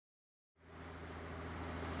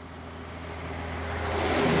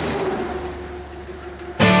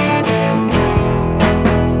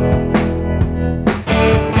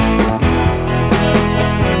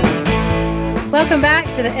Welcome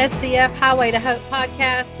back to the SCF Highway to Hope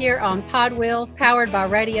podcast here on Pod Wheels, powered by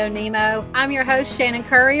Radio Nemo. I'm your host, Shannon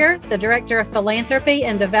Currier, the Director of Philanthropy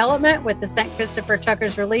and Development with the St. Christopher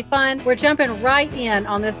Truckers Relief Fund. We're jumping right in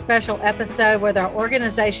on this special episode with our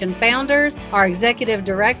organization founders, our Executive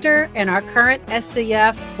Director, and our current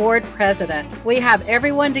SCF Board President. We have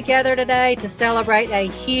everyone together today to celebrate a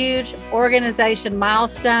huge organization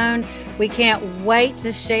milestone. We can't wait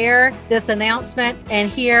to share this announcement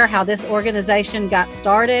and hear how this organization got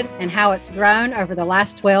started and how it's grown over the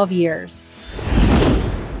last 12 years.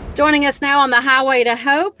 Joining us now on the Highway to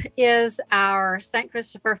Hope is our St.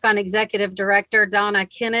 Christopher Fund Executive Director, Donna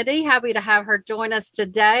Kennedy. Happy to have her join us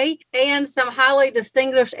today, and some highly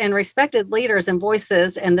distinguished and respected leaders and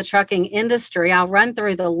voices in the trucking industry. I'll run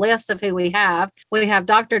through the list of who we have. We have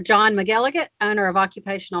Dr. John McElligott, owner of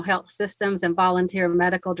Occupational Health Systems and Volunteer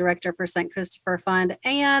Medical Director for St. Christopher Fund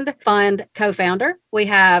and Fund co-founder. We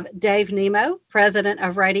have Dave Nemo, President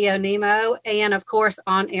of Radio Nemo, and of course,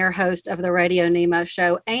 on-air host of the Radio Nemo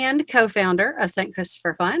show and co-founder of St.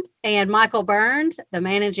 Christopher Fund, and Michael Burns, the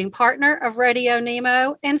managing partner of Radio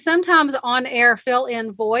Nemo, and sometimes on-air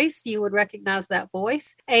fill-in voice, you would recognize that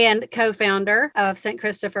voice, and co-founder of St.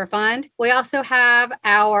 Christopher Fund. We also have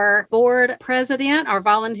our board president, our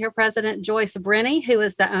volunteer president, Joyce Brenny, who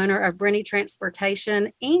is the owner of Brenny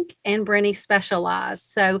Transportation, Inc. and Brenny Specialized.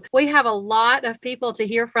 So we have a lot of people to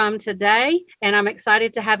hear from today, and I'm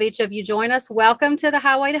excited to have each of you join us. Welcome to the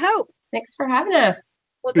Highway to Hope. Thanks for having us.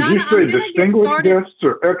 Well, Did Donna, you say distinguished guests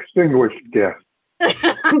or extinguished guests?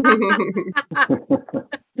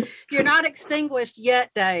 You're not extinguished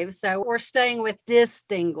yet, Dave, so we're staying with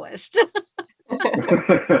distinguished.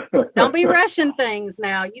 Don't be rushing things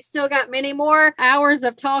now. You still got many more hours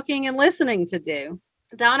of talking and listening to do.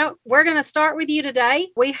 Donna, we're going to start with you today.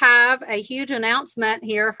 We have a huge announcement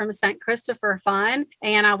here from St. Christopher Fund,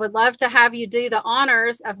 and I would love to have you do the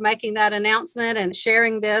honors of making that announcement and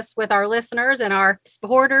sharing this with our listeners and our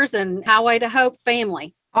supporters and Highway to Hope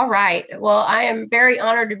family. All right. Well, I am very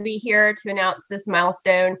honored to be here to announce this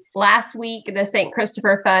milestone. Last week, the St.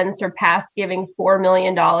 Christopher Fund surpassed giving $4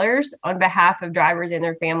 million on behalf of drivers and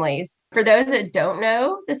their families. For those that don't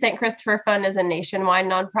know, the St. Christopher Fund is a nationwide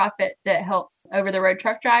nonprofit that helps over-the-road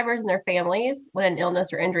truck drivers and their families when an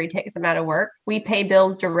illness or injury takes them out of work. We pay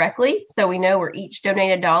bills directly, so we know where each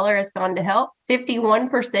donated dollar has gone to help.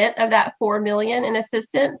 51% of that $4 million in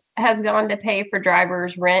assistance has gone to pay for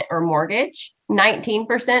drivers' rent or mortgage.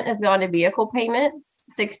 19% has gone to vehicle payments,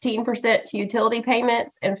 16% to utility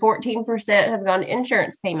payments, and 14% has gone to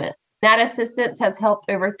insurance payments. That assistance has helped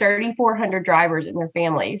over 3,400 drivers and their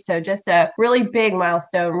families. So just a really big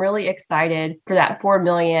milestone, really excited for that $4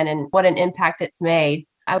 million and what an impact it's made.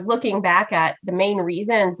 I was looking back at the main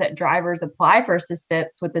reasons that drivers apply for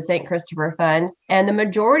assistance with the St. Christopher Fund, and the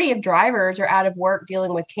majority of drivers are out of work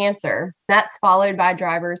dealing with cancer. That's followed by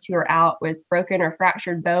drivers who are out with broken or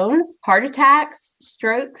fractured bones, heart attacks,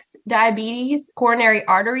 strokes, diabetes, coronary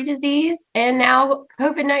artery disease, and now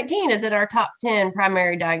COVID-19 is in our top 10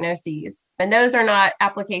 primary diagnoses. And those are not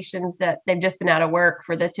applications that they've just been out of work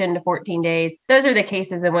for the 10 to 14 days. Those are the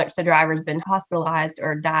cases in which the driver's been hospitalized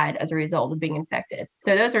or died as a result of being infected.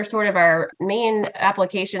 So those are sort of our main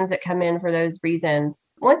applications that come in for those reasons.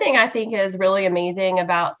 One thing I think is really amazing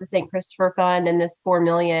about the St. Christopher Fund and this $4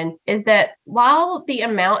 million is that while the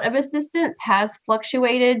amount of assistance has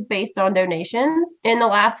fluctuated based on donations, in the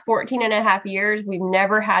last 14 and a half years, we've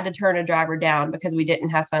never had to turn a driver down because we didn't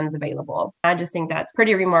have funds available. I just think that's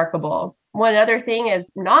pretty remarkable. One other thing is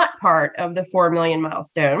not part of the 4 million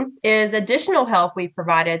milestone is additional help we've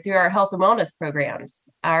provided through our health and wellness programs.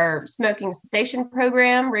 Our smoking cessation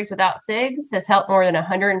program, Race Without Cigs, has helped more than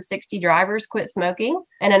 160 drivers quit smoking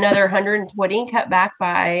and another 120 cut back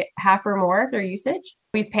by half or more of their usage.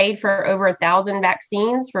 We've paid for over 1,000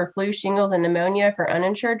 vaccines for flu, shingles, and pneumonia for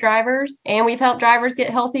uninsured drivers. And we've helped drivers get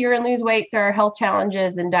healthier and lose weight through our health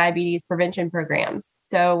challenges and diabetes prevention programs.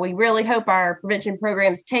 So we really hope our prevention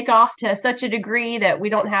programs take off to such a degree that we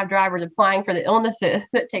don't have drivers applying for the illnesses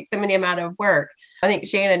that take so many amount of work. I think,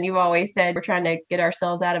 Shannon, you've always said we're trying to get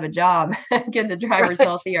ourselves out of a job, get the drivers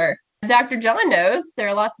healthier. Dr. John knows there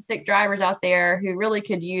are lots of sick drivers out there who really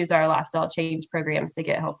could use our lifestyle change programs to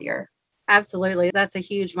get healthier. Absolutely. That's a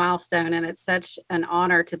huge milestone. And it's such an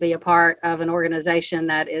honor to be a part of an organization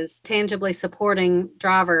that is tangibly supporting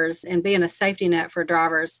drivers and being a safety net for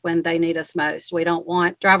drivers when they need us most. We don't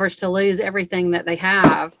want drivers to lose everything that they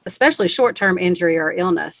have, especially short-term injury or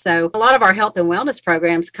illness. So a lot of our health and wellness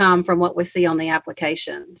programs come from what we see on the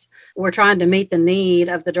applications. We're trying to meet the need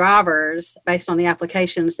of the drivers based on the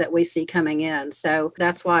applications that we see coming in. So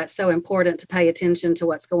that's why it's so important to pay attention to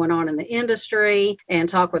what's going on in the industry and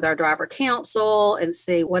talk with our driver counsel and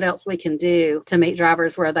see what else we can do to meet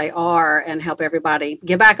drivers where they are and help everybody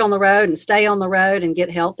get back on the road and stay on the road and get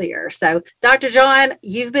healthier. So, Dr. John,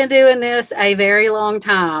 you've been doing this a very long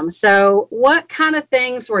time. So what kind of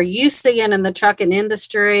things were you seeing in the trucking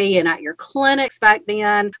industry and at your clinics back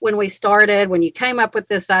then when we started, when you came up with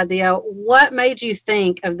this idea? What made you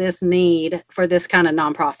think of this need for this kind of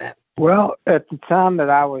nonprofit? Well, at the time that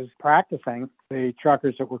I was practicing, the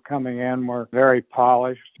truckers that were coming in were very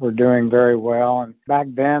polished, were doing very well. And back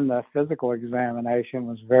then, the physical examination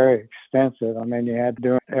was very extensive. I mean, you had to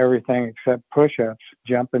do everything except push-ups,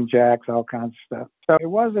 jumping jacks, all kinds of stuff. So it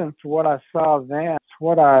wasn't what I saw then. It's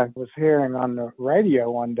what I was hearing on the radio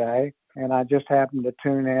one day. And I just happened to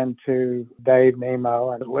tune in to Dave, Nemo,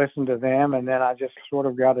 and listen to them. And then I just sort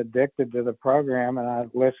of got addicted to the program, and I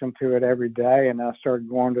listened to it every day. And I started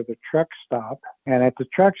going to the truck stop. And at the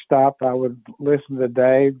truck stop, I would listen to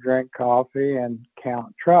Dave, drink coffee, and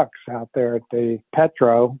count trucks out there at the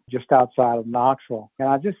Petro just outside of Knoxville. And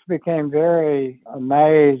I just became very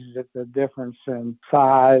amazed at the difference in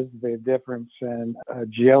size, the difference in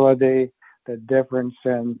agility, the difference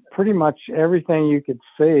in pretty much everything you could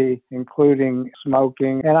see, including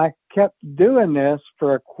smoking. And I kept doing this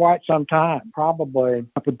for quite some time, probably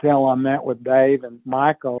up until I met with Dave and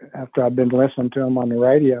Michael after I'd been listening to them on the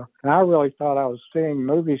radio. And I really thought I was seeing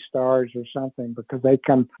movie stars or something because they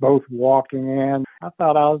come both walking in. I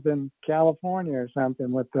thought I was in California or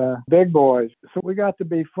something with the big boys. So we got to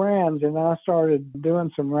be friends, and I started doing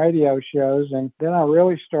some radio shows. And then I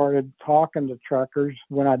really started talking to truckers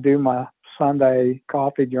when I do my Sunday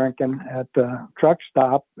coffee drinking at the truck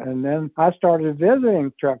stop. And then I started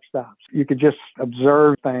visiting truck stops. You could just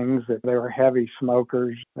observe things that they were heavy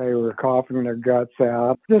smokers. They were coughing their guts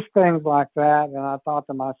out, just things like that. And I thought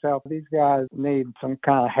to myself, these guys need some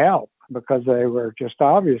kind of help, because they were just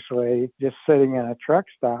obviously just sitting in a truck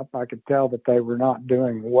stop. I could tell that they were not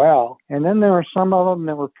doing well. And then there were some of them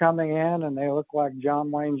that were coming in and they looked like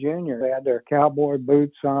John Wayne Jr. They had their cowboy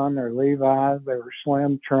boots on, their Levi's. They were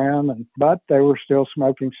slim, trim, but they were still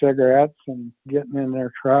smoking cigarettes and getting in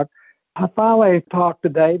their truck. I finally talked to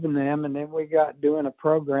Dave and them, and then we got doing a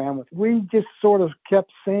program. We just sort of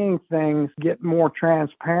kept seeing things get more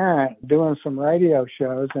transparent, doing some radio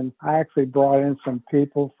shows. And I actually brought in some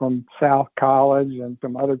people from South College and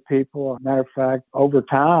some other people. As a matter of fact, over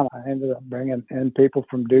time, I ended up bringing in people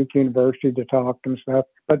from Duke University to talk and stuff.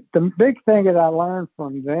 But the big thing that I learned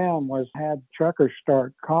from them was had truckers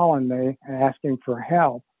start calling me and asking for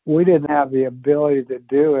help. We didn't have the ability to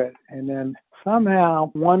do it. And then somehow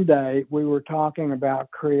one day we were talking about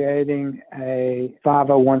creating a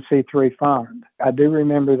 501c3 fund. I do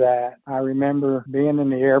remember that. I remember being in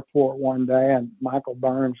the airport one day and Michael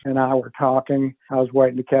Burns and I were talking. I was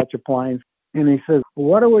waiting to catch a plane. And he says,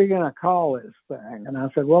 what are we going to call this thing? And I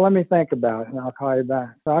said, well, let me think about it and I'll call you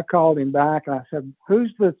back. So I called him back and I said,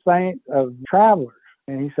 who's the saint of travelers?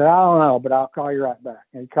 And he said, I don't know, but I'll call you right back.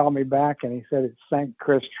 And he called me back and he said, it's St.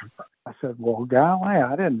 Christopher. I said, well, golly,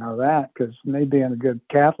 I didn't know that, because me being a good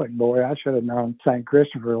Catholic boy, I should have known St.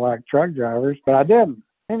 Christopher liked truck drivers, but I didn't.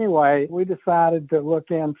 Anyway, we decided to look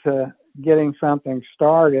into getting something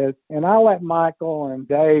started. And I let Michael and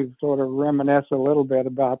Dave sort of reminisce a little bit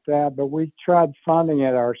about that, but we tried funding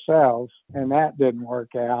it ourselves and that didn't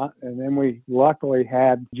work out. And then we luckily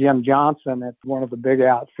had Jim Johnson at one of the big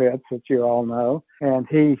outfits that you all know. And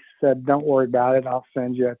he said, don't worry about it. I'll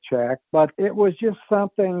send you a check. But it was just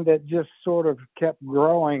something that just sort of kept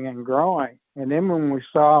growing and growing. And then when we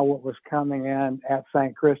saw what was coming in at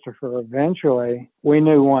St. Christopher eventually, we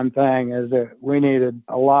knew one thing is that we needed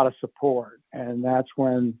a lot of support. And that's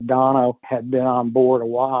when Donna had been on board a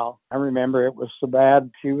while. I remember it was so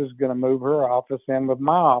bad she was going to move her office in with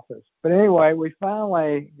my office. But anyway, we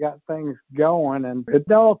finally got things going and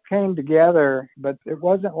it all came together, but it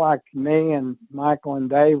wasn't like me and Michael and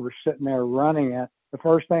Dave were sitting there running it. The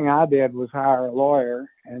first thing I did was hire a lawyer,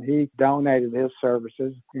 and he donated his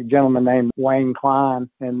services. A gentleman named Wayne Klein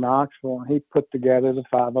in Knoxville, and he put together the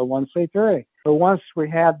 501c3. But once we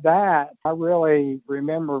had that, I really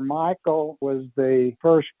remember Michael was the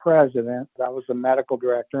first president. I was the medical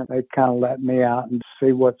director. They kind of let me out and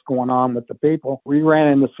see what's going on with the people. We ran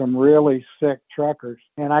into some really sick truckers.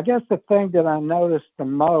 And I guess the thing that I noticed the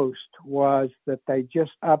most was that they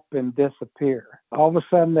just up and disappear. All of a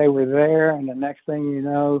sudden they were there, and the next thing you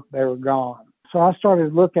know, they were gone. So I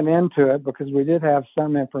started looking into it because we did have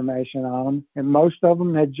some information on them, and most of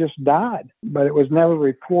them had just died, but it was never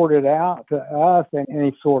reported out to us in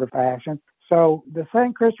any sort of fashion. So the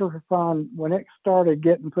St. Christopher Fund, when it started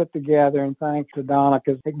getting put together, and thanks to Donna,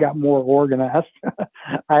 because it got more organized,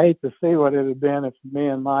 I hate to see what it had been if me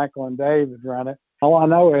and Michael and Dave had run it. All I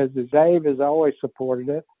know is that Dave has always supported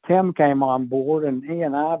it. Tim came on board, and he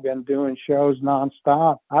and I have been doing shows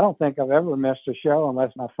nonstop. I don't think I've ever missed a show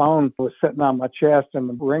unless my phone was sitting on my chest and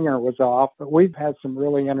the ringer was off. But we've had some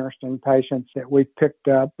really interesting patients that we picked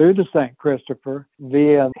up through the St. Christopher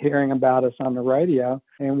via hearing about us on the radio.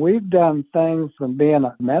 And we've done things from being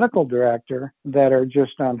a medical director that are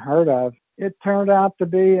just unheard of. It turned out to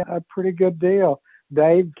be a pretty good deal.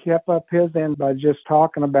 Dave kept up his end by just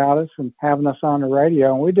talking about us and having us on the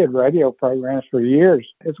radio. And we did radio programs for years.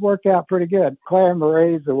 It's worked out pretty good. Claire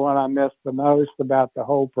Marie's the one I missed the most about the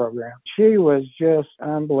whole program. She was just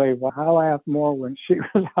unbelievable. I laughed more when she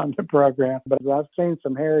was on the program. But I've seen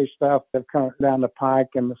some hairy stuff that come down the pike,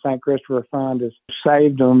 and the St. Christopher Fund has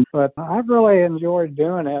saved them. But I've really enjoyed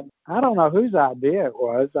doing it. I don't know whose idea it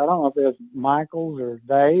was. I don't know if it was Michael's or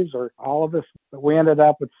Dave's or all of us. But we ended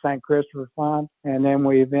up with St. Christopher Fund, and then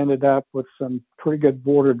we've ended up with some pretty good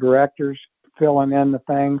board of directors filling in the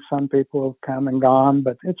things. Some people have come and gone,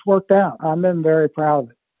 but it's worked out. I've been very proud of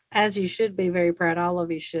it. As you should be very proud. All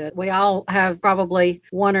of you should. We all have probably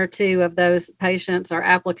one or two of those patients or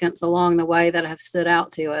applicants along the way that have stood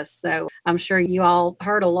out to us. So I'm sure you all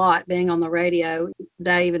heard a lot being on the radio.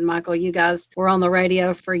 Dave and Michael, you guys were on the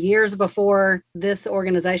radio for years before this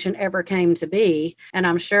organization ever came to be. And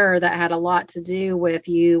I'm sure that had a lot to do with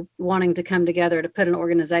you wanting to come together to put an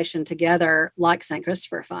organization together like St.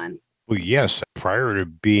 Christopher Fund. Well, yes. Prior to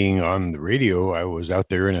being on the radio, I was out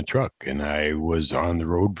there in a truck, and I was on the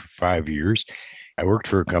road for 5 years. I worked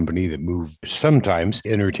for a company that moved sometimes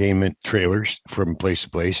entertainment trailers from place to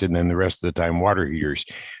place, and then the rest of the time water heaters.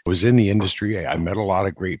 I was in the industry. I met a lot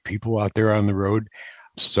of great people out there on the road.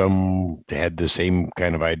 Some had the same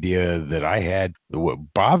kind of idea that I had. What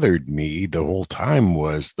bothered me the whole time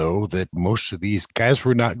was, though, that most of these guys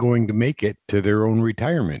were not going to make it to their own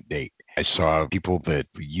retirement date. I saw people that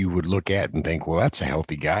you would look at and think, well, that's a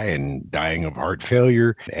healthy guy and dying of heart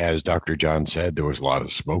failure. As Dr. John said, there was a lot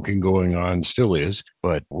of smoking going on, still is,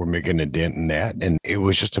 but we're making a dent in that. And it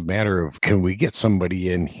was just a matter of, can we get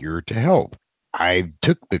somebody in here to help? I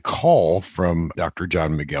took the call from Dr.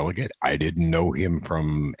 John McElligott. I didn't know him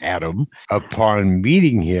from Adam. Upon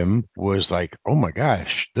meeting him, was like, oh my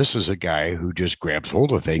gosh, this is a guy who just grabs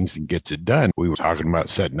hold of things and gets it done. We were talking about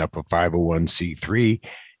setting up a 501c3.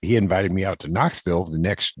 He invited me out to Knoxville the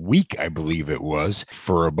next week, I believe it was,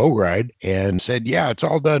 for a boat ride, and said, yeah, it's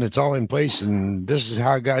all done. It's all in place. And this is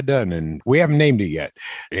how it got done. And we haven't named it yet.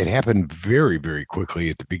 It happened very, very quickly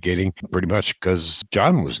at the beginning, pretty much because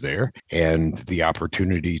John was there, and the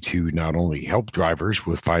opportunity to not only help drivers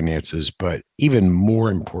with finances, but even more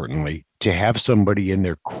importantly, to have somebody in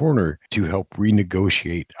their corner to help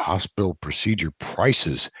renegotiate hospital procedure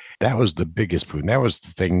prices. That was the biggest boon. That was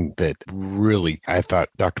the thing that really, I thought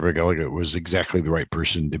Dr. McElligott was exactly the right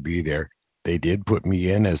person to be there. They did put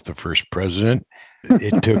me in as the first president.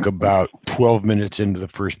 It took about 12 minutes into the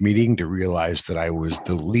first meeting to realize that I was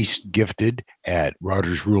the least gifted at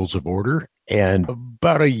Rogers Rules of Order. And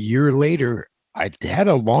about a year later, I had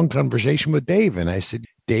a long conversation with Dave, and I said,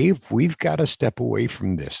 Dave, we've got to step away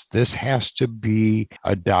from this. This has to be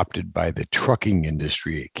adopted by the trucking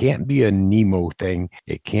industry. It can't be a Nemo thing.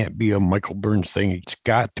 It can't be a Michael Burns thing. It's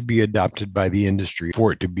got to be adopted by the industry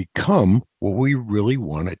for it to become what we really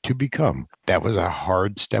want it to become. That was a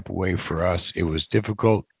hard step away for us. It was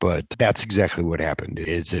difficult, but that's exactly what happened.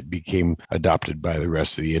 Is it became adopted by the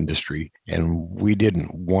rest of the industry. And we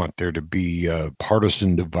didn't want there to be a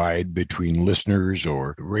partisan divide between listeners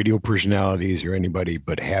or radio personalities or anybody,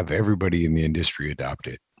 but have everybody in the industry adopt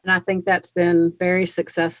it. And I think that's been very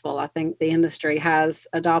successful. I think the industry has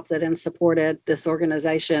adopted and supported this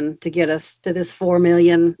organization to get us to this $4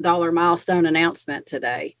 million milestone announcement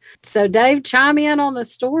today. So Dave, chime in on the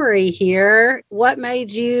story here. What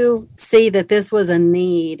made you see that this was a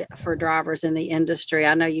need for drivers in the industry?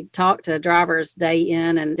 I know you talk to drivers day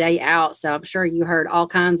in and day out, so I'm sure you heard all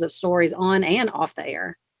kinds of stories on and off the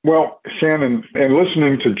air. Well, Shannon, and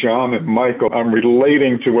listening to John and Michael, I'm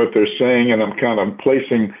relating to what they're saying, and I'm kind of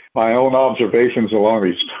placing my own observations along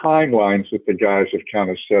these timelines that the guys have kind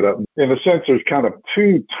of set up. In a sense, there's kind of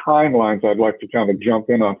two timelines I'd like to kind of jump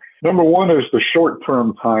in on. Number one is the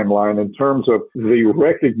short-term timeline in terms of the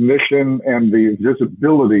recognition and the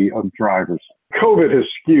visibility of drivers. COVID has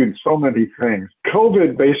skewed so many things.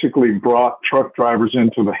 COVID basically brought truck drivers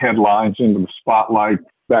into the headlines, into the spotlight.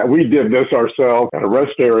 that we did this ourselves at a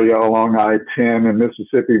rest area along I-10 in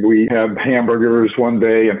Mississippi. We had hamburgers one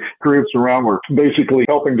day, and groups around were basically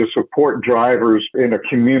helping to support drivers in a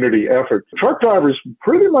community effort. Truck drivers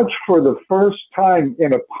pretty much for the first time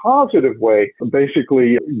in a positive way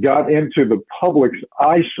basically got into the public's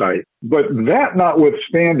eyesight. But that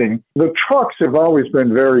notwithstanding, the trucks have always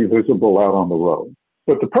been very visible out on the road.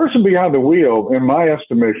 But the person behind the wheel, in my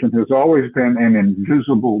estimation, has always been an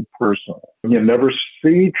invisible person. You never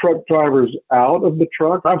see truck drivers out of the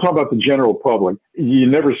truck. I'm talking about the general public. You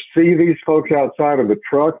never see these folks outside of the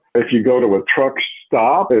truck. If you go to a truck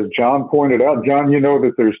stop, as John pointed out, John, you know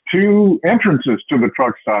that there's two entrances to the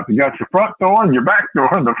truck stop. You got your front door and your back door.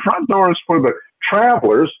 And the front door is for the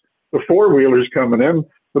travelers, the four-wheelers coming in.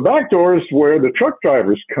 The back door is where the truck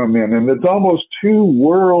drivers come in, and it's almost two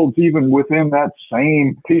worlds even within that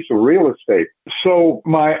same piece of real estate. So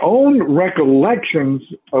my own recollections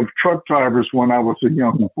of truck drivers when I was a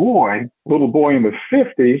young boy, little boy in the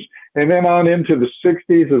 50s, and then on into the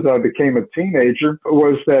 60s as I became a teenager,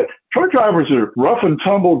 was that truck drivers are rough and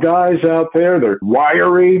tumble guys out there. They're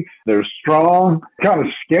wiry, they're strong, kind of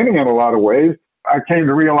skinny in a lot of ways. I came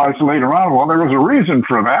to realize later on, well, there was a reason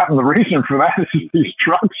for that. And the reason for that is these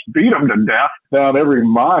trucks beat them to death down every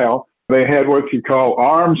mile. They had what you call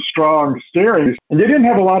Armstrong steering, and you didn't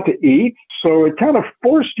have a lot to eat. So it kind of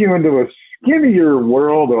forced you into a skinnier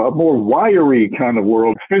world, a more wiry kind of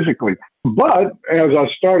world physically. But as I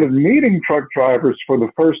started meeting truck drivers for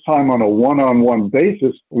the first time on a one-on-one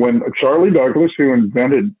basis, when Charlie Douglas, who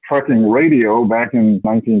invented trucking radio back in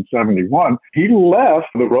 1971, he left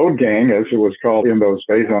the road gang, as it was called in those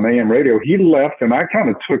days on AM radio. He left and I kind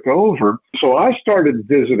of took over. So I started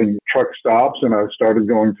visiting truck stops and I started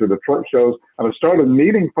going to the truck shows and I started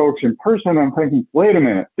meeting folks in person. I'm thinking, wait a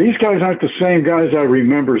minute, these guys aren't the same guys I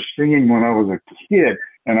remember seeing when I was a kid.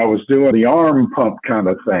 And I was doing the arm pump kind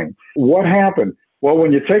of thing. What happened? Well,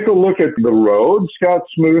 when you take a look at the roads got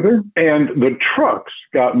smoother and the trucks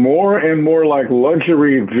got more and more like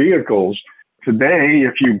luxury vehicles. Today,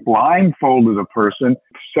 if you blindfolded a person,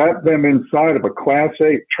 sat them inside of a Class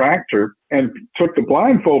 8 tractor and took the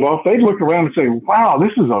blindfold off, they'd look around and say, wow,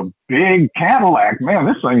 this is a big Cadillac. Man,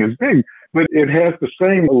 this thing is big. But it has the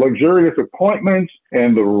same luxurious appointments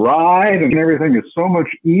and the ride and everything is so much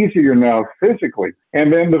easier now physically.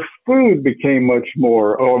 And then the food became much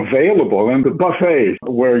more available and the buffets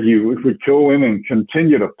where you would go in and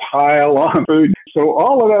continue to pile on food. So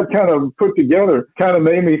all of that kind of put together kind of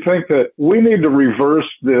made me think that we need to reverse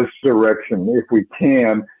this direction if we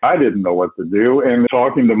can. I didn't know what to do. And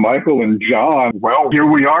talking to Michael and John, well, here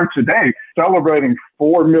we are today celebrating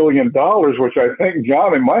 $4 million, which I think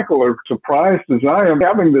John and Michael are surprised as I am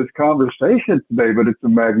having this conversation today, but it's a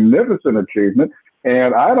magnificent achievement.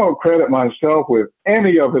 And I don't credit myself with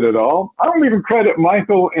any of it at all. I don't even credit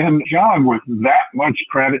Michael and John with that much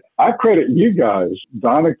credit. I credit you guys,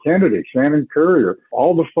 Donna Kennedy, Shannon Currier,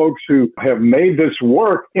 all the folks who have made this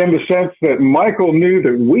work in the sense that Michael knew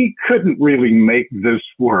that we couldn't really make this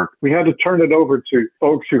work. We had to turn it over to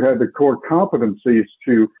folks who had the core competencies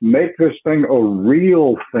to make this thing a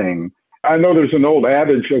real thing. I know there's an old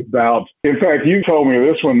adage about, in fact, you told me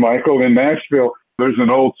this one, Michael, in Nashville. There's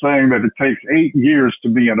an old saying that it takes 8 years to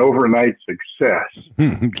be an overnight success.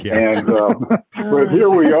 And but here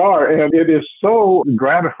we are, and it is so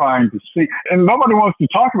gratifying to see. And nobody wants to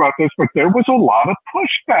talk about this, but there was a lot of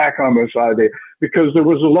pushback on this idea because there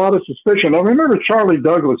was a lot of suspicion. I remember Charlie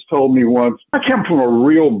Douglas told me once, I came from a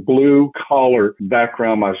real blue-collar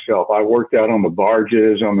background myself. I worked out on the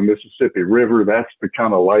barges on the Mississippi River. That's the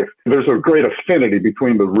kind of life. There's a great affinity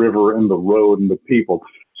between the river and the road and the people.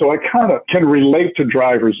 So I kind of can relate to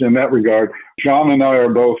drivers in that regard. John and I are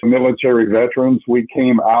both military veterans. We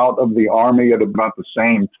came out of the Army at about the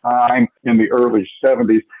same time in the early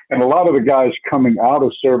 70s. And a lot of the guys coming out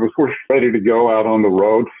of service were ready to go out on the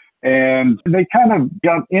road. And they kind of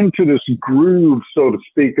got into this groove, so to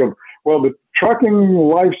speak, of, well, the trucking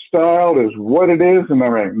lifestyle is what it is, and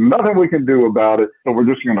there ain't nothing we can do about it. So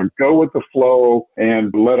we're just going to go with the flow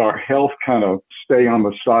and let our health kind of stay on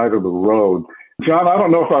the side of the road. John, I don't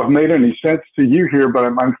know if I've made any sense to you here, but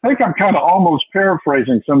I think I'm kind of almost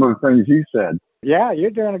paraphrasing some of the things you said. Yeah, you're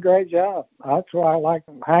doing a great job. That's why I like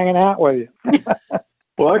hanging out with you.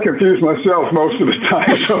 Well, I confuse myself most of the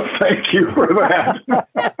time, so thank you for that.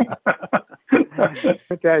 Let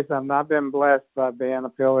me tell you something. I've been blessed by being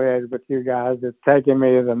affiliated with you guys. It's taken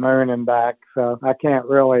me to the moon and back, so I can't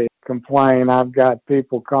really complain. I've got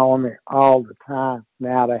people calling me all the time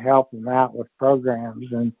now to help them out with programs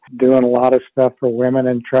and doing a lot of stuff for women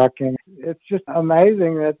in trucking. It's just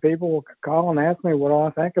amazing that people will call and ask me what do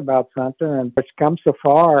I think about something, and it's come so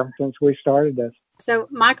far since we started this. So,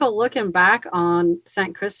 Michael, looking back on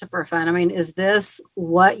St. Christopher Fund, I mean, is this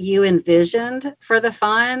what you envisioned for the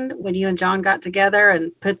fund when you and John got together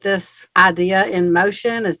and put this idea in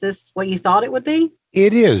motion? Is this what you thought it would be?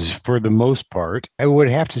 It is, for the most part. I would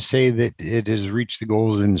have to say that it has reached the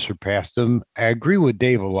goals and surpassed them. I agree with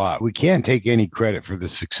Dave a lot. We can't take any credit for the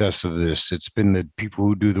success of this. It's been the people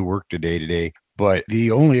who do the work today. But the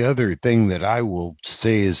only other thing that I will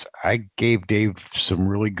say is I gave Dave some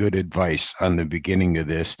really good advice on the beginning of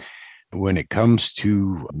this. When it comes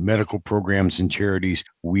to medical programs and charities,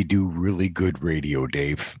 we do really good radio,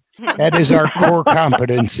 Dave. That is our core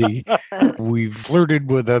competency. We've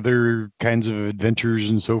flirted with other kinds of adventures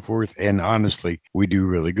and so forth. And honestly, we do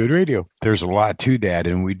really good radio. There's a lot to that.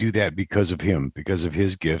 And we do that because of him, because of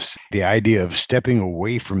his gifts. The idea of stepping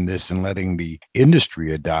away from this and letting the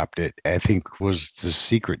industry adopt it, I think, was the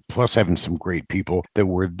secret. Plus having some great people that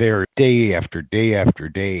were there day after day after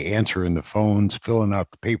day, answering the phones, filling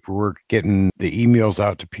out the paperwork, getting the emails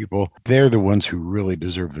out to people. They're the ones who really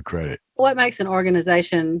deserve the credit. What makes an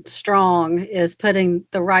organization strong is putting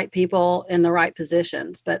the right people in the right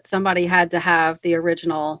positions. But somebody had to have the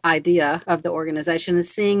original idea of the organization and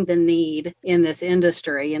seeing the need in this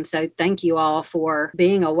industry. And so thank you all for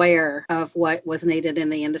being aware of what was needed in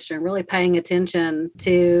the industry and really paying attention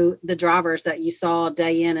to the drivers that you saw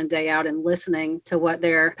day in and day out and listening to what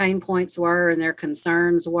their pain points were and their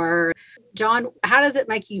concerns were. John, how does it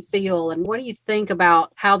make you feel? And what do you think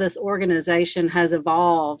about how this organization has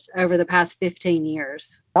evolved over the past 15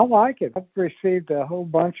 years? I like it. I've received a whole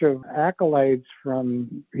bunch of accolades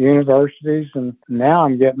from universities, and now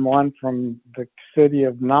I'm getting one from the city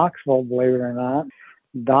of Knoxville, believe it or not.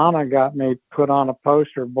 Donna got me put on a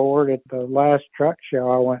poster board at the last truck show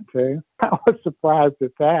I went to. I was surprised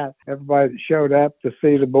at that. Everybody that showed up to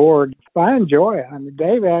see the board. I enjoy it. I mean,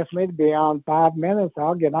 Dave asked me to be on 5 minutes.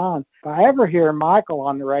 I'll get on. If I ever hear Michael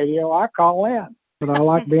on the radio, I call in. But I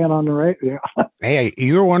like being on the radio. Hey,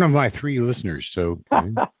 you're one of my 3 listeners, so.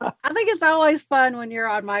 I think it's always fun when you're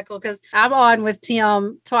on, Michael, because I'm on with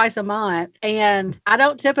Tim twice a month, and I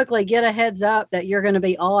don't typically get a heads up that you're going to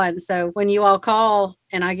be on. So when you all call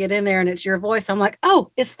and I get in there and it's your voice, I'm like,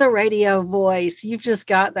 oh, it's the radio voice. You've just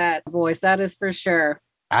got that voice. That is for sure.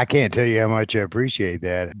 I can't tell you how much I appreciate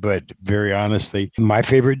that, but very honestly, my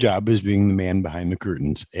favorite job is being the man behind the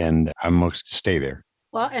curtains, and I'm most to stay there.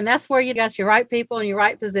 Well, and that's where you got your right people in your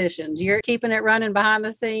right positions. You're keeping it running behind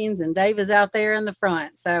the scenes, and Dave is out there in the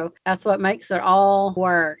front. So that's what makes it all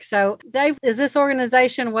work. So, Dave, is this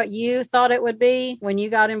organization what you thought it would be when you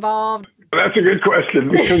got involved? That's a good question,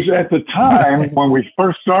 because at the time when we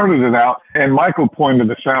first started it out, and Michael pointed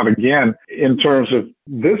this out again, in terms of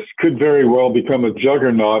this could very well become a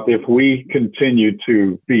juggernaut if we continue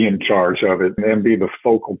to be in charge of it and be the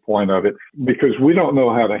focal point of it, because we don't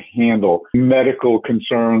know how to handle medical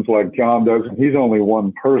concerns like John does, and he's only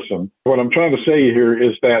one person. What I'm trying to say here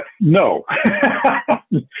is that no,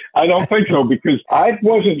 I don't think so, because I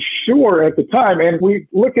wasn't sure at the time, and we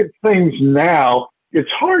look at things now. It's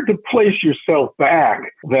hard to place yourself back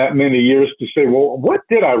that many years to say, well, what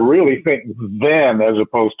did I really think then as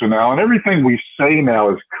opposed to now? And everything we say now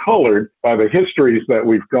is colored by the histories that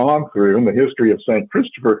we've gone through, and the history of St.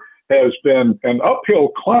 Christopher has been an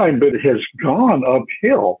uphill climb, but it has gone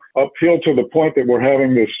uphill to the point that we're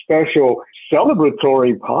having this special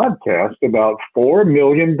celebratory podcast about $4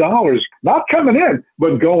 million, not coming in,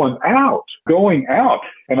 but going out.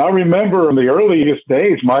 And I remember in the earliest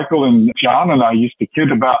days, Michael and John and I used to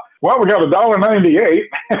kid about, well, we got $1.98.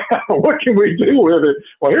 What can we do with it?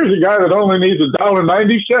 Well, here's a guy that only needs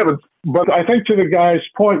 $1.97. But I think to the guy's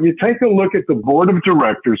point, you take a look at the board of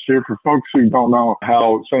directors here for folks who don't know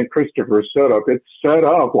how St. Christopher is set up. It's set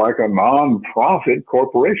up like a nonprofit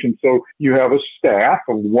corporation. So you have a staff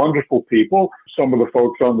of wonderful people. Some of the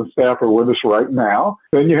folks on the staff are with us right now.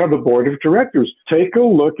 Then you have the board of directors. Take a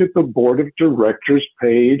look at the board of directors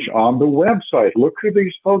page on the website. Look who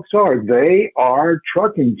these folks are. They are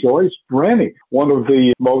trucking. Joyce, Brenny, one of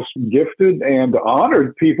the most gifted and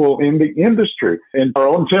honored people in the industry. And our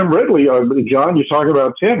own Tim Ridley, John, you talk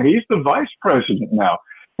about Tim, he's the vice president now.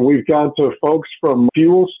 We've got folks from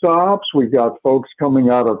fuel stops. We've got folks coming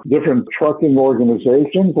out of different trucking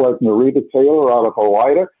organizations like Narita Taylor out of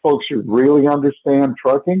Hawaii. Folks who really understand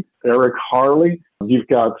trucking. Eric Harley. You've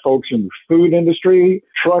got folks in the food industry,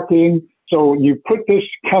 trucking. So you put this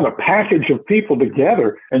kind of package of people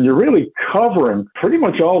together and you're really covering pretty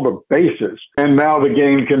much all the bases. And now the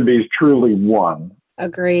game can be truly won.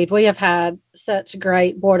 Agreed. We have had such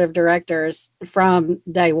great board of directors from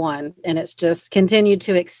day one. And it's just continued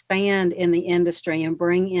to expand in the industry and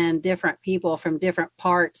bring in different people from different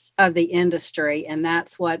parts of the industry. And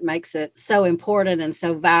that's what makes it so important and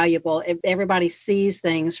so valuable. Everybody sees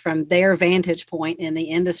things from their vantage point in the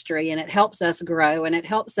industry, and it helps us grow, and it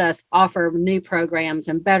helps us offer new programs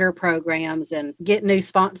and better programs and get new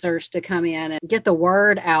sponsors to come in and get the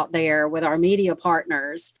word out there with our media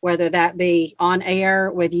partners, whether that be on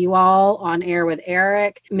air with you all, on air with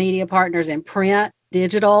Eric, media partners in print,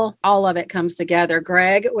 digital, all of it comes together.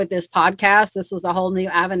 Greg, with this podcast, this was a whole new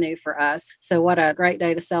avenue for us. So what a great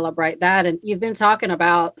day to celebrate that. And you've been talking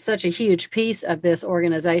about such a huge piece of this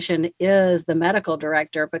organization is the medical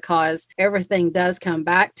director, because everything does come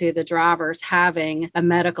back to the drivers having a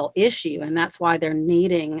medical issue, and that's why they're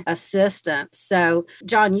needing assistance. So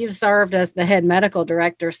John, you've served as the head medical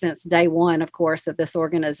director since day one, of course, of this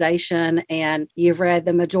organization, and you've read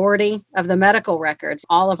the majority of the medical records.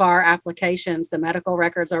 All of our applications, the medical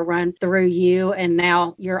records are run through you and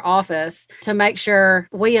now your office to make sure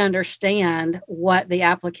we understand what the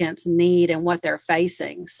applicants need and what they're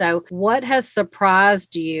facing. So what has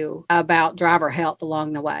surprised you about driver health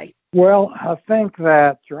along the way? Well, I think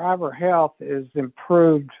that driver health is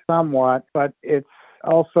improved somewhat, but it's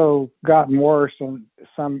also gotten worse in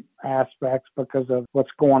some aspects because of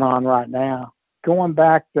what's going on right now. Going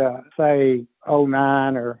back to, say,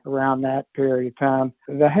 2009 or around that period of time,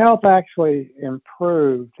 the health actually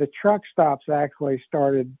improved. The truck stops actually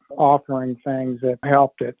started offering things that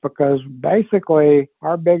helped it, because basically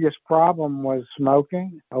our biggest problem was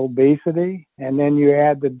smoking, obesity, and then you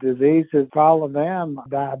add the diseases, follow them,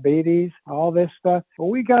 diabetes, all this stuff. But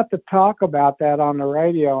we got to talk about that on the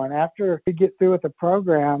radio, and after we get through with the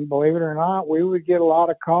program, believe it or not, we would get a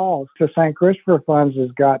lot of calls. So St. Christopher Funds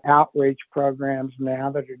has got outreach programs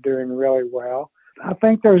now that are doing really well. I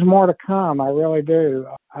think there's more to come. I really do.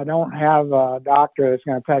 I don't have a doctor that's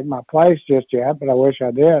going to take my place just yet, but I wish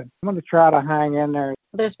I did. I'm going to try to hang in there.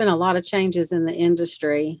 There's been a lot of changes in the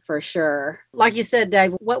industry for sure. Like you said,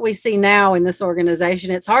 Dave, what we see now in this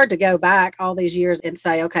organization, it's hard to go back all these years and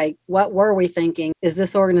say, okay, what were we thinking? Is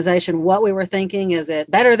this organization what we were thinking? Is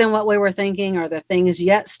it better than what we were thinking? Are there things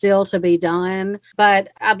yet still to be done? But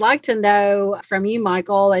I'd like to know from you,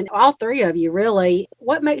 Michael, and all three of you really,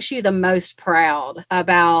 what makes you the most proud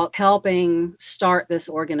about helping start this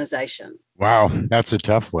organization? Wow, that's a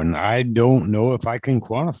tough one. I don't know if I can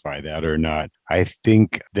quantify that or not. I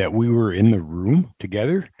think that we were in the room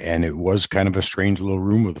together, and it was kind of a strange little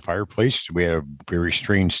room with a fireplace. We had a very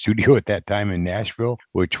strange studio at that time in Nashville,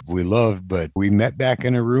 which we loved, but we met back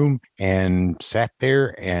in a room and sat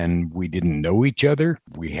there, and we didn't know each other.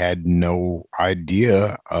 We had no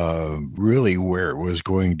idea really where it was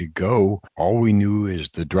going to go. All we knew is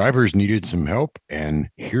the drivers needed some help, and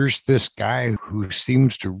here's this guy who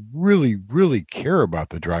seems to really care about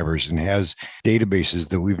the drivers and has databases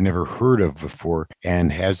that we've never heard of before and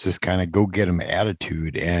has this kind of go get 'em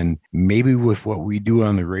attitude. And maybe with what we do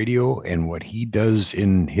on the radio and what he does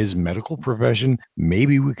in his medical profession,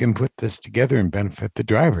 maybe we can put this together and benefit the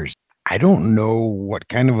drivers. I don't know what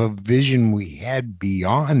kind of a vision we had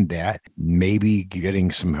beyond that. Maybe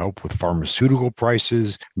getting some help with pharmaceutical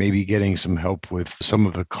prices, maybe getting some help with some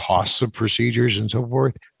of the costs of procedures and so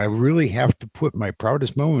forth. I really have to put my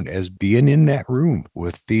proudest moment as being in that room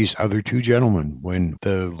with these other two gentlemen when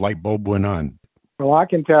the light bulb went on. Well, I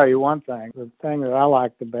can tell you one thing. The thing that I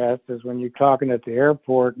like the best is when you're talking at the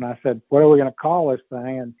airport and I said, what are we going to call this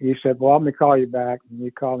thing? And you said, well, let me call you back. And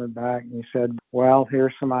you called me back and you said, well,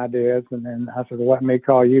 here's some ideas. And then I said, well, let me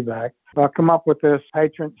call you back. So I come up with this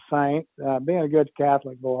patron saint, being a good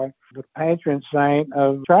Catholic boy, the patron saint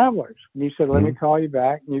of travelers. And you said, let me call you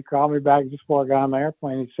back. And you called me back just before I got on the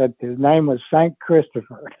airplane. He said his name was St.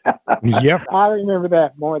 Christopher. Yep. I remember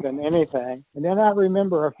that more than anything. And then I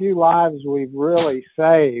remember a few lives we've really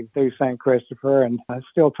saved through St. Christopher. And I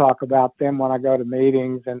still talk about them when I go to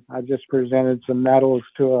meetings. And I just presented some medals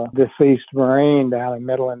to a deceased Marine down in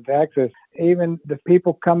Midland, Texas. Even the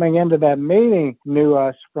people coming into that meeting knew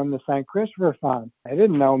us from the St. Christopher Fund. They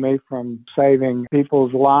didn't know me from saving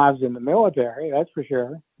people's lives in the military, that's for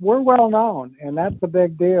sure. We're well known, and that's the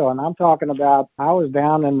big deal. And I'm talking about, I was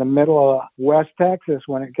down in the middle of West Texas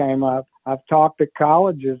when it came up. I've talked to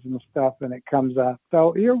colleges and stuff, and it comes up.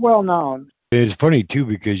 So you're well known. It's funny, too,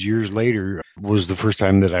 because years later was the first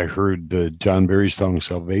time that I heard the John Barry song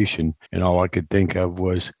Salvation, and all I could think of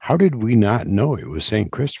was, how did we not know it was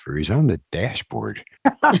St. Christopher? He's on the dashboard.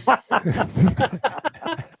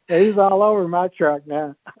 He's all over my truck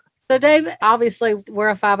now. So, Dave, obviously, we're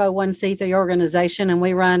a 501c3 organization and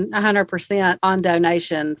we run 100% on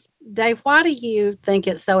donations. Dave, why do you think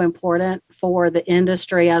it's so important for the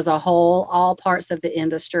industry as a whole, all parts of the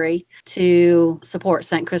industry, to support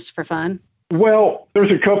St. Christopher Fund? Well,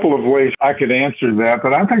 there's a couple of ways I could answer that,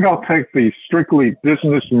 but I think I'll take the strictly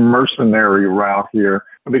business mercenary route here,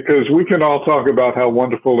 because we can all talk about how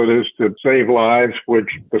wonderful it is to save lives, which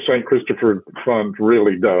the St. Christopher Fund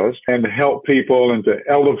really does, and to help people and to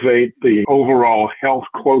elevate the overall health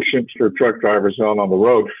quotient for truck drivers out on the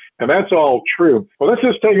road. And that's all true. Well, let's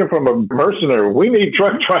just take it from a mercenary. We need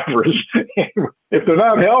truck drivers. If they're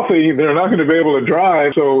not healthy, they're not going to be able to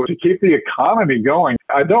drive. So to keep the economy going,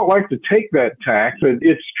 I don't like to take that tack, but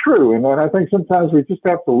it's true. And I think sometimes we just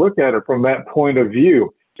have to look at it from that point of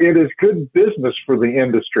view. It is good business for the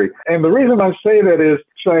industry. And the reason I say that is,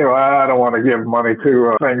 say, well, I don't want to give money to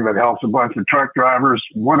a thing that helps a bunch of truck drivers.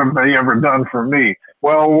 What have they ever done for me?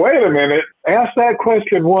 Well, wait a minute. Ask that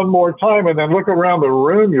question one more time and then look around the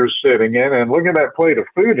room you're sitting in and look at that plate of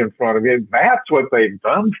food in front of you. That's what they've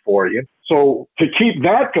done for you. So to keep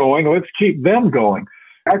that going, let's keep them going.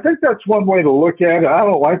 I think that's one way to look at it. I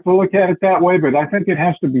don't like to look at it that way, but I think it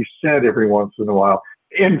has to be said every once in a while.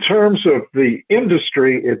 In terms of the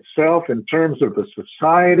industry itself, in terms of the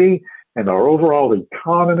society and our overall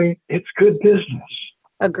economy, it's good business.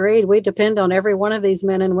 Agreed. We depend on every one of these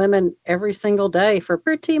men and women every single day for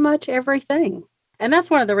pretty much everything. And that's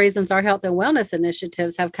one of the reasons our health and wellness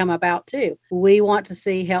initiatives have come about too. We want to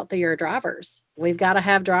see healthier drivers. We've got to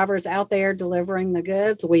have drivers out there delivering the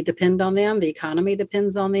goods. We depend on them. The economy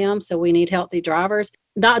depends on them. So we need healthy drivers.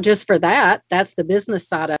 Not just for that, that's the business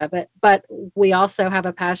side of it, but we also have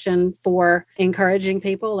a passion for encouraging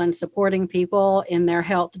people and supporting people in their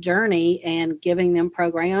health journey and giving them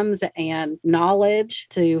programs and knowledge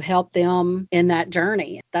to help them in that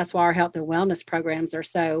journey. That's why our health and wellness programs are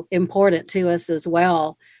so important to us as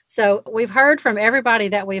well. So we've heard from everybody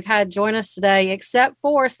that we've had join us today, except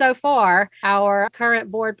for so far our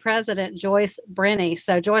current board president, Joyce Brenny.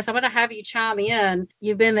 So Joyce, I'm going to have you chime in.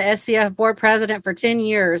 You've been the SCF board president for 10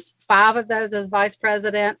 years, 5 of those as vice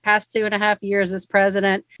president, past 2.5 years as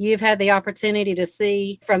president. You've had the opportunity to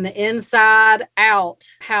see from the inside out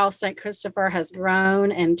how St. Christopher has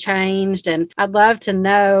grown and changed. And I'd love to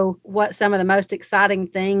know what some of the most exciting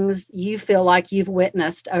things you feel like you've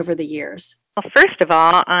witnessed over the years. Well, first of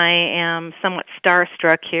all, I am somewhat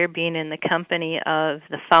starstruck here being in the company of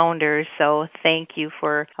the founders, so thank you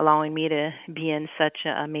for allowing me to be in such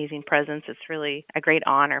an amazing presence. It's really a great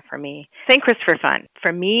honor for me. St. Christopher Fund,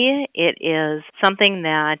 for me, it is something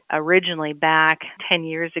that originally back 10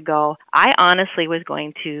 years ago, I honestly was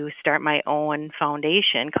going to start my own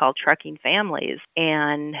foundation called Trucking Families,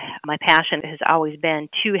 and my passion has always been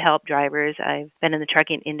to help drivers. I've been in the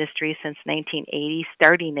trucking industry since 1980,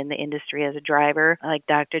 starting in the industry as a driver, like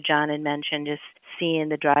Dr. John had mentioned, just seeing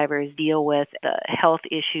the drivers deal with the health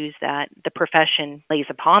issues that the profession lays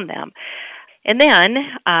upon them. And then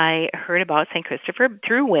I heard about St. Christopher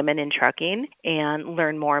through Women in Trucking and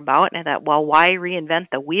learned more about it. And I thought, well, why reinvent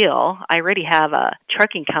the wheel? I already have a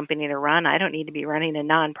trucking company to run. I don't need to be running a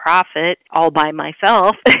nonprofit all by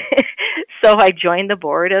myself. So I joined the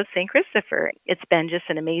board of St. Christopher. It's been just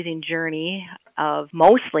an amazing journey of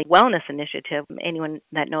mostly wellness initiative. Anyone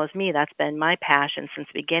that knows me, that's been my passion since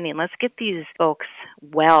the beginning. Let's get these folks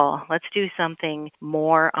well. Let's do something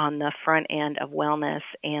more on the front end of wellness.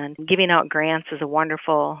 And giving out grants is a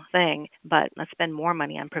wonderful thing, but let's spend more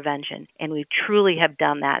money on prevention. And we truly have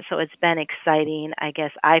done that. So it's been exciting. I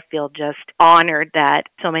guess I feel just honored that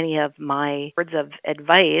so many of my words of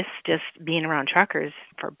advice, just being around truckers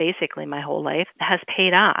for basically my whole life, has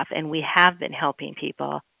paid off. And we have been helping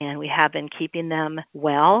people. And we have been keeping them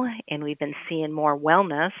well, and we've been seeing more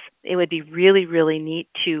wellness. It would be really, really neat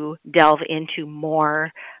to delve into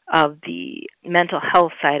more of the mental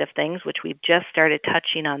health side of things, which we've just started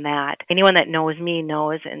touching on that. Anyone that knows me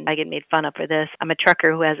knows, and I get made fun of for this, I'm a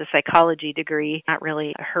trucker who has a psychology degree, not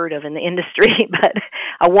really heard of in the industry, but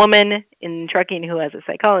a woman in trucking who has a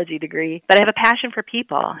psychology degree. But I have a passion for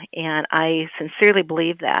people, and I sincerely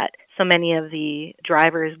believe that so many of the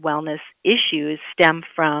drivers' wellness issues stem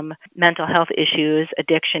from mental health issues,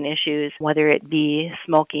 addiction issues, whether it be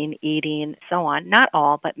smoking, eating, so on. Not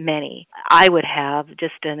all, but many. I would have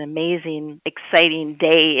just an amazing, exciting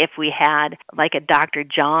day if we had like a Dr.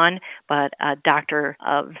 John, but a doctor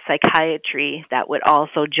of psychiatry that would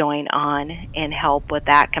also join on and help with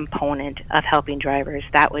that component of helping drivers.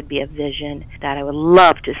 That would be a vision that I would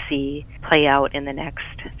love to see play out in the next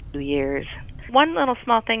few years. One little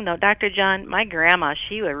small thing, though, Dr. John, my grandma,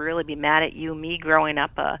 she would really be mad at you, me growing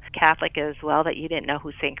up a Catholic as well, that you didn't know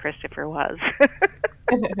who St. Christopher was.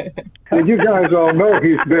 You guys all know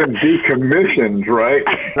he's been decommissioned, right?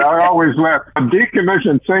 I always laugh. A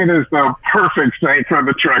decommissioned saint is the perfect saint for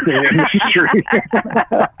the trucking industry.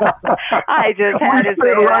 I just had to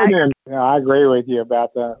say right that. in. Yeah, I agree with you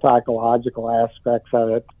about the psychological aspects of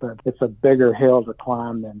it, but it's a bigger hill to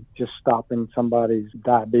climb than just stopping somebody's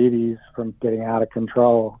diabetes from getting out of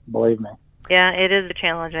control, believe me. Yeah, it is a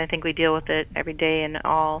challenge, and I think we deal with it every day in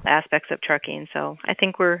all aspects of trucking. So I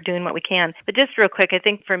think we're doing what we can. But just real quick, I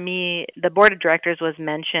think for me, the board of directors was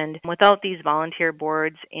mentioned. Without these volunteer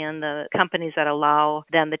boards and the companies that allow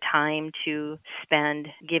them the time to spend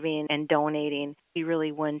giving and donating, we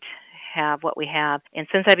really wouldn't have what we have. And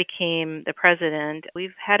since I became the president,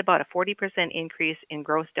 we've had about a 40% increase in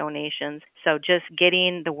gross donations. So just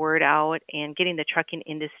getting the word out and getting the trucking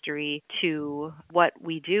industry to what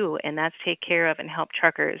we do, and that's take care of and help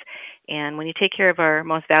truckers. And when you take care of our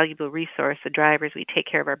most valuable resource, the drivers, we take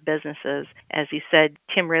care of our businesses. As you said,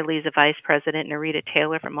 Tim Ridley's a vice president, Narita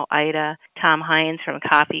Taylor from OIDA, Tom Hines from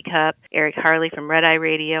Coffee Cup, Eric Harley from Red Eye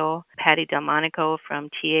Radio, Patty Delmonico from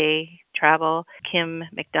TA Travel, Kim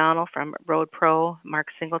McDonald from Road Pro, Mark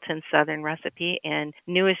Singleton, Southern Recipe, and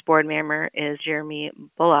newest board member is Jeremy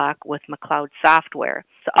Bullock with McLeod Software.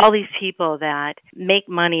 So all these people that make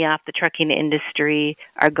money off the trucking industry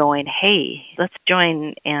are going, hey, let's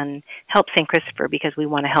join and help St. Christopher because we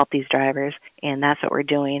want to help these drivers, and that's what we're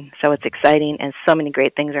doing. So it's exciting, and so many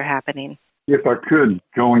great things are happening. If I could,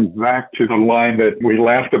 going back to the line that we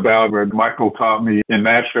laughed about when Michael taught me in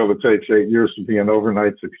Nashville, it takes 8 years to be an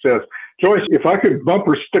overnight success. Joyce, if I could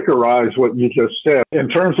bumper stickerize what you just said in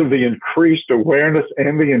terms of the increased awareness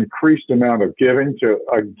and the increased amount of giving to,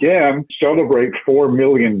 again, celebrate $4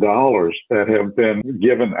 million that have been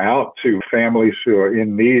given out to families who are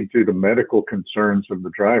in need due to medical concerns of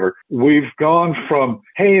the driver. We've gone from,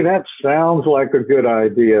 hey, that sounds like a good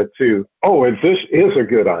idea to, oh, and this is a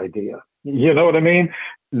good idea. You know what I mean?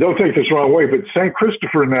 Don't take this the wrong way, but St.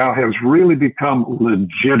 Christopher now has really become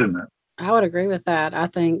legitimate. I would agree with that. I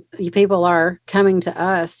think people are coming to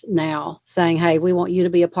us now saying, hey, we want you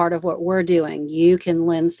to be a part of what we're doing. You can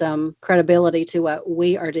lend some credibility to what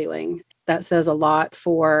we are doing. That says a lot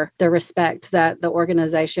for the respect that the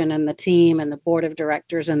organization and the team and the board of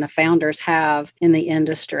directors and the founders have in the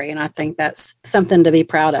industry. And I think that's something to be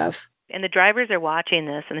proud of. And the drivers are watching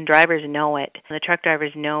this, and the drivers know it. The truck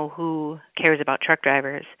drivers know who cares about truck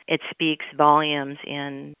drivers. It speaks volumes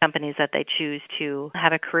in companies that they choose to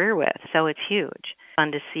have a career with. So it's huge.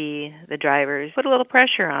 Fun to see the drivers put a little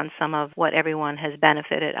pressure on some of what everyone has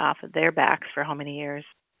benefited off of their backs for how many years.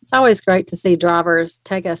 It's always great to see drivers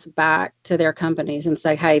take us back to their companies and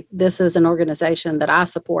say, hey, this is an organization that I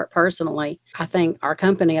support personally. I think our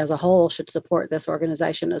company as a whole should support this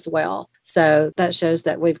organization as well. So that shows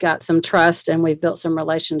that we've got some trust and we've built some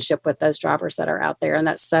relationship with those drivers that are out there. And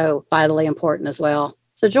that's so vitally important as well.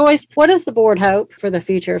 So Joyce, what does the board hope for the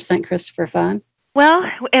future of St. Christopher Fund? Well,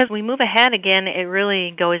 as we move ahead again, it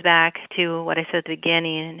really goes back to what I said at the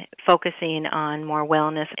beginning, focusing on more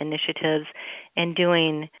wellness initiatives and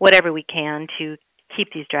doing whatever we can to keep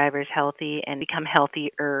these drivers healthy and become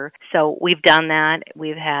healthier. So we've done that.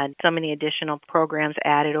 We've had so many additional programs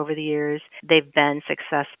added over the years. They've been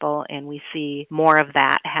successful, and we see more of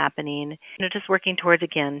that happening. Just working towards,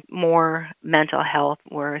 again, more mental health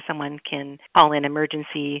where someone can call in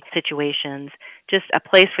emergency situations, just a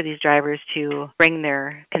place for these drivers to bring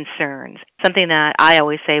their concerns. Something that I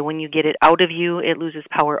always say, when you get it out of you, it loses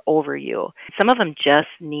power over you. Some of them just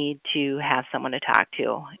need to have someone to talk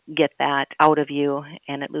to, get that out of you,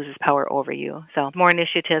 and it loses power over you. So more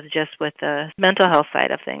initiatives just with the mental health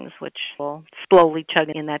side of things, which will slowly chug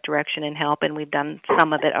in that direction and help, and we've done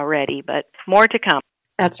some of it already, but more to come.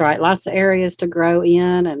 That's right. Lots of areas to grow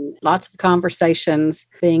in and lots of conversations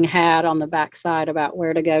being had on the backside about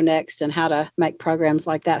where to go next and how to make programs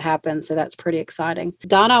like that happen. So that's pretty exciting.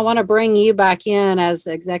 Donna, I want to bring you back in as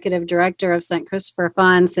executive director of St. Christopher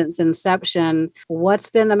Fund since inception.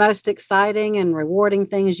 What's been the most exciting and rewarding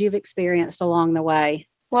things you've experienced along the way?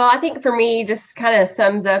 Well, I think for me, just kind of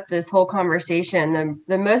sums up this whole conversation.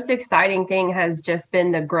 The most exciting thing has just been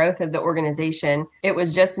the growth of the organization. It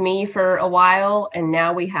was just me for a while, and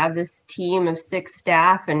now we have this team of 6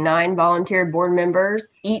 staff and 9 volunteer board members,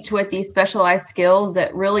 each with these specialized skills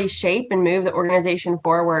that really shape and move the organization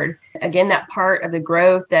forward. Again, that part of the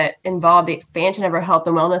growth that involved the expansion of our health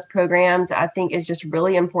and wellness programs, I think is just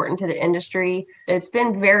really important to the industry. It's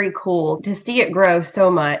been very cool to see it grow so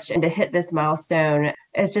much and to hit this milestone.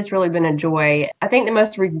 It's just really been a joy. I think the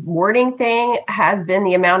most rewarding thing has been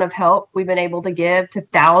the amount of help we've been able to give to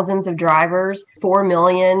thousands of drivers. $4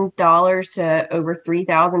 million to over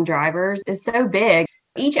 3,000 drivers is so big.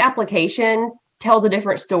 Each application tells a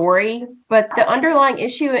different story, but the underlying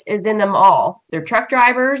issue is in them all. They're truck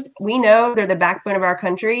drivers. We know they're the backbone of our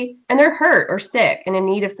country, and they're hurt or sick and in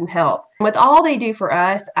need of some help. With all they do for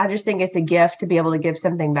us, I just think it's a gift to be able to give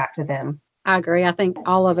something back to them. I agree. I think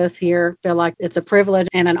all of us here feel like it's a privilege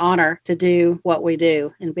and an honor to do what we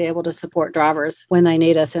do and be able to support drivers when they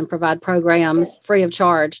need us and provide programs free of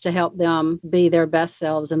charge to help them be their best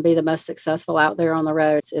selves and be the most successful out there on the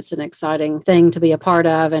road. It's an exciting thing to be a part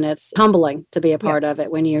of, and it's humbling to be a part of it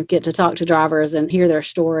when you get to talk to drivers and hear their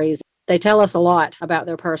stories. They tell us a lot about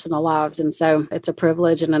their personal lives. And so it's a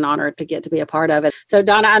privilege and an honor to get to be a part of it. So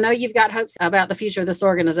Donna, I know you've got hopes about the future of this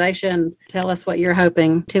organization. Tell us what you're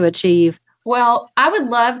hoping to achieve. Well, I would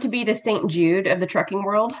love to be the St. Jude of the trucking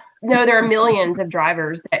world. No, there are millions of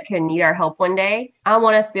drivers that can need our help one day. I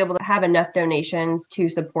want us to be able to have enough donations to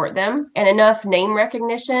support them and enough name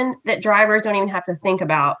recognition that drivers don't even have to think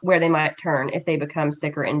about where they might turn if they become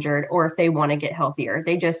sick or injured or if they want to get healthier.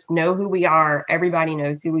 They just know who we are. Everybody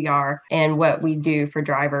knows who we are and what we do for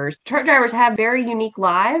drivers. Truck drivers have very unique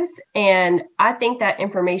lives, and I think that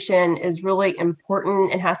information is really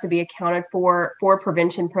important and has to be accounted for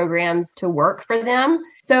prevention programs to work for them.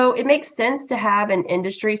 So it makes sense to have an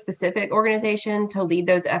industry-specific organization to lead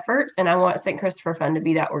those efforts, and I want St. Christopher Fund to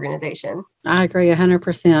be that organization. I agree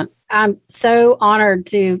 100%. I'm so honored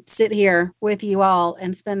to sit here with you all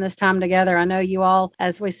and spend this time together. I know you all,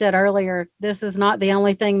 as we said earlier, this is not the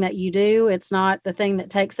only thing that you do. It's not the thing that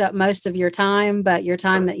takes up most of your time, but your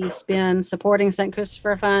time that you spend supporting St.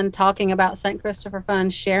 Christopher Fund, talking about St. Christopher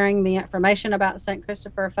Fund, sharing the information about St.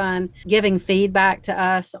 Christopher Fund, giving feedback to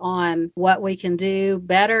us on what we can do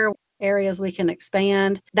better, areas we can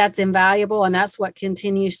expand. That's invaluable, and that's what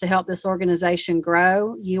continues to help this organization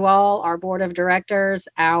grow. You all, our board of directors,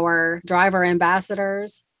 our driver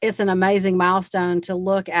ambassadors. It's an amazing milestone to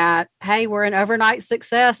look at. Hey, we're an overnight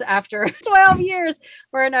success after 12 years.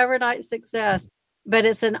 We're an overnight success. But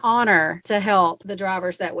it's an honor to help the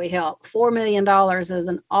drivers that we help. $4 million is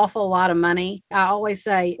an awful lot of money. I always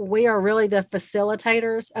say we are really the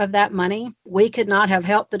facilitators of that money. We could not have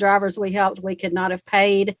helped the drivers we helped. We could not have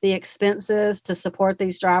paid the expenses to support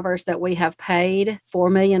these drivers that we have paid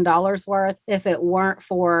 $4 million worth if it weren't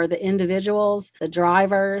for the individuals, the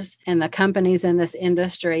drivers, and the companies in this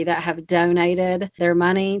industry that have donated their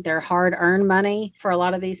money, their hard-earned money for a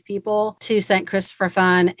lot of these people to St. Christopher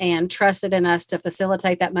Fund and trusted in us to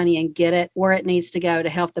facilitate that money and get it where it needs to go to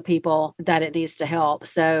help the people that it needs to help.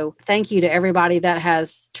 So thank you to everybody that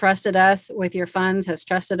has trusted us with your funds, has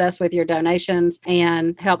trusted us with your donations,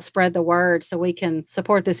 and help spread the word so we can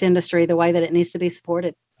support this industry the way that it needs to be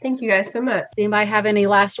supported. Thank you guys so much. Anybody have any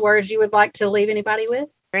last words you would like to leave anybody with?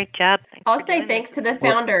 Great job. I'll say thanks to the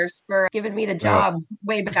founders for giving me the job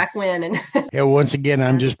way back when. And yeah, once again,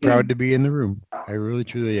 I'm just proud to be in the room. I really,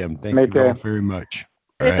 truly am. Thank you all very much.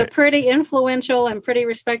 It's a pretty influential and pretty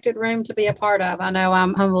respected room to be a part of. I know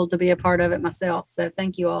I'm humbled to be a part of it myself. So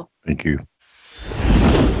thank you all. Thank you.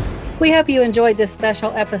 We hope you enjoyed this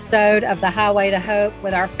special episode of The Highway to Hope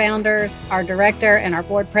with our founders, our director, and our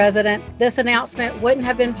board president. This announcement wouldn't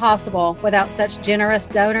have been possible without such generous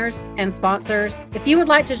donors and sponsors. If you would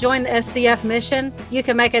like to join the SCF mission, you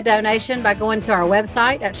can make a donation by going to our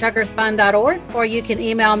website at truckersfund.org, or you can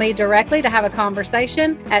email me directly to have a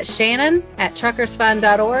conversation at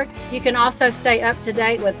Shannon@truckersfund.org. You can also stay up to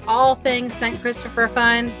date with all things St. Christopher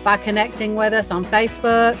Fund by connecting with us on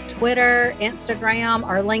Facebook, Twitter, Instagram,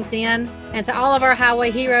 or LinkedIn. And to all of our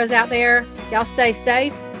highway heroes out there, y'all stay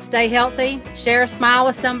safe, stay healthy, share a smile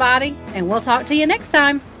with somebody, and we'll talk to you next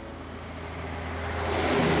time.